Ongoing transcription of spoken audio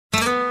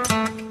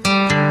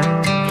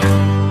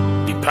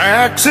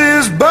packs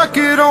his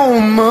bucket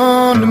on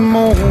Monday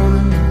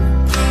morning.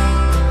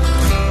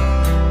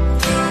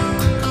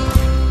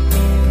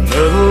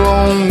 Another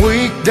long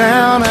week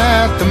down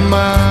at the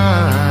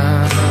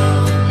mine.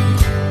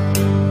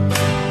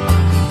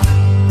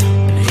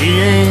 He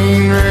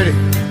ain't ready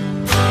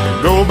to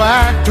go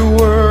back to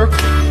work,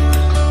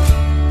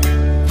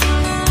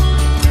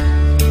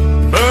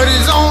 but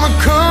he's on a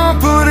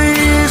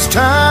company's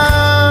time.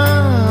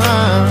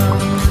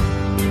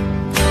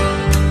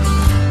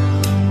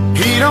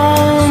 He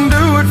don't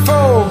do it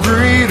for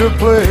greed or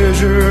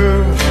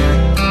pleasure.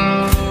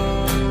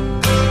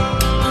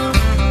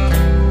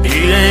 He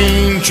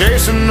ain't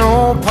chasing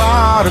no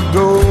pot of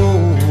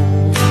gold.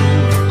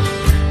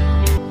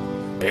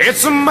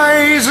 It's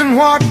amazing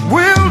what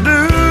we'll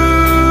do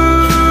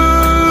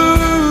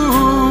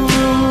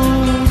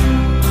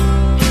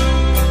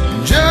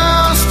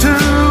just to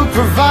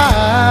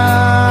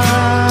provide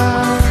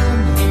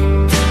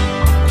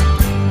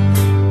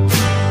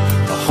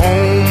a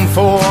home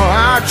for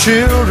our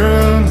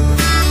children,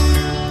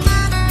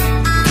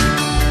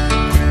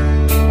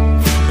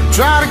 and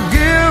try to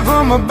give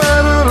them a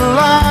better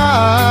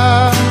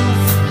life.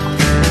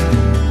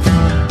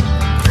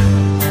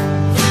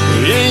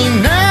 He ain't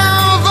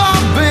never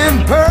been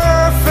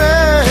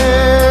perfect,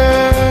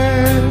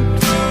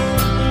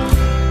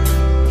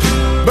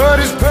 but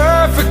he's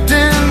perfect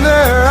in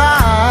their eyes.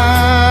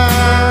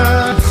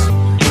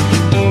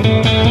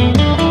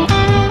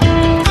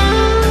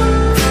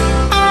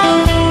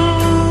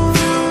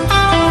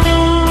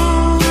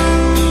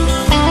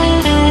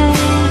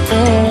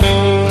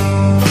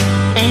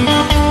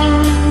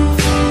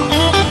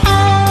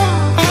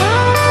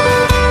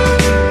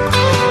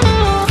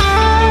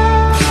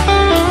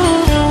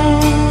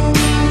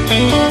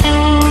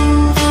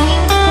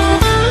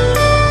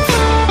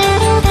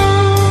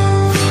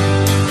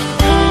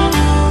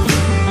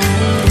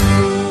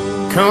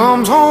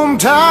 Comes home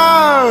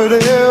tired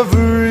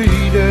every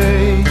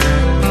day,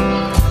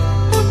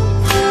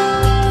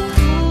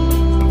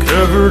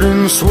 covered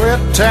in sweat,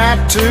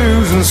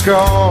 tattoos, and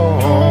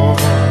scars.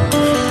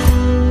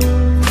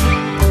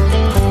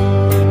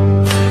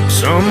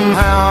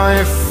 Somehow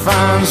he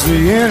finds the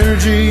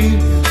energy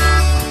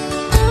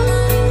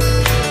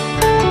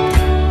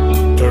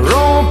to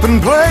romp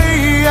and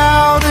play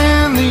out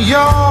in the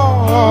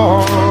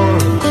yard.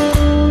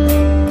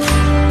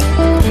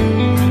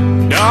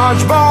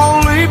 Dodgeball,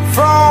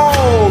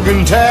 leapfrog,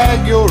 and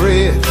tag your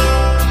it.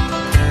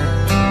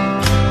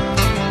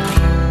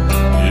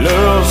 He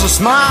loves the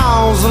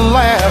smiles, the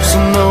laughs,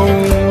 and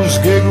those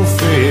giggle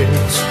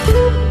fits.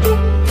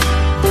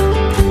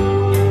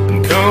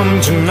 And come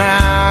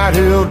tonight,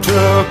 he'll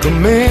tuck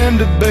them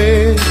into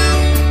bed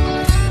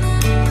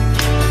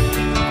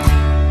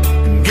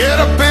and get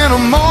up in the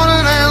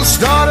morning and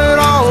start it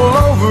all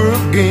over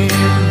again.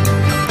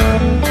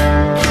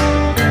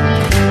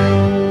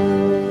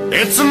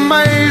 It's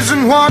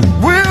amazing what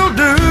we'll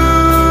do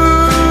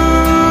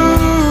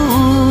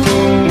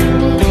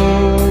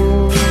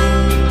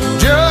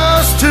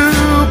just to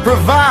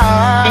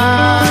provide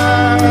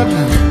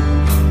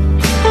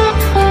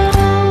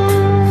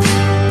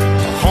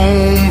a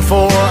home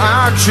for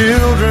our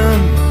children,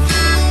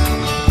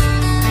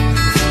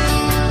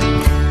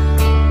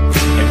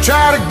 and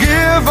try to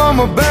give them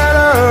a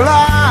better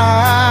life.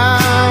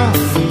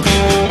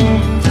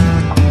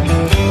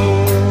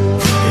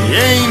 He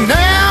ain't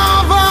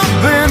never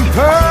been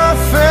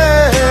perfect,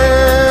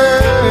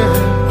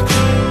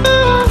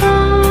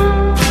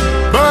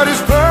 but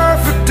he's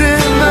perfect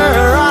in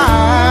their eyes.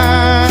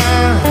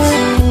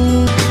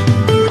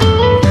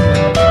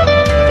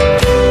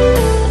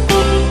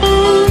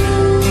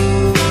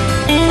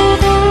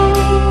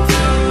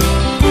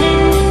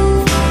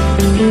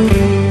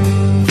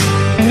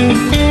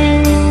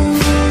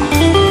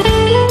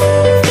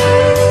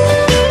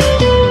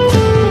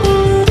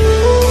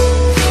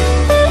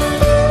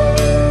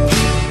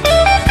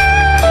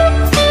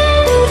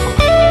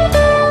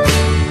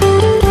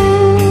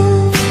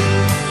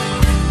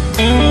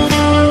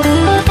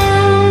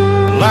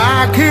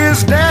 Like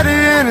his daddy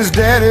and his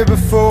daddy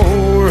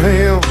before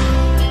him,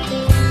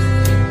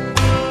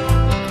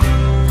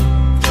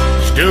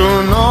 he's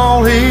doing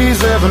all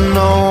he's ever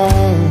known.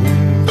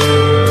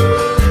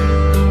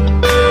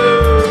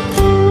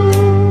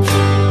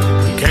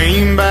 He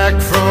came back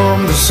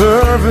from the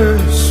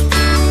service,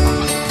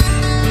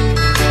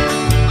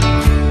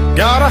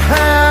 got a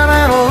hat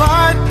and a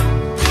light,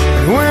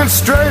 and went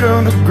straight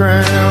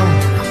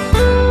underground.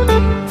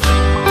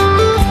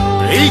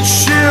 Each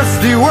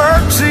shift he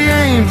works, he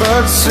ain't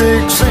but 6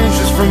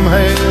 inches from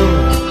hell.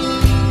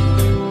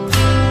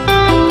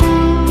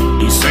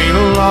 He's seen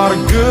a lot of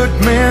good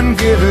men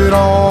give it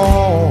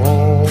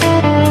all,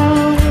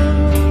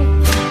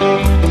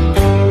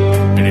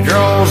 and he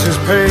draws his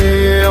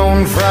pay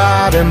on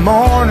Friday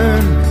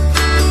morning.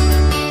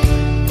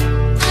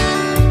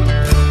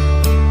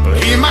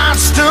 He might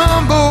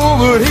stumble,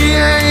 but he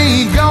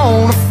ain't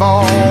gonna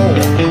fall.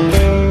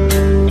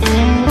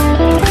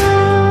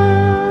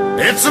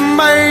 It's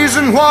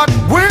amazing what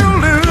we'll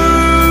do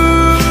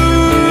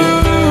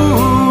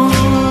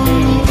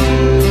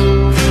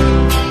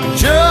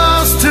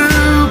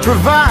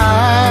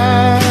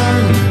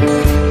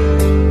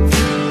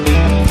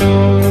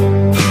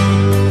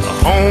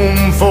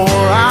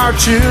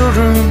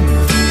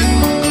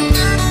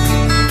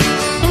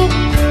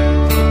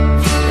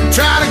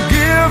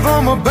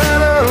a better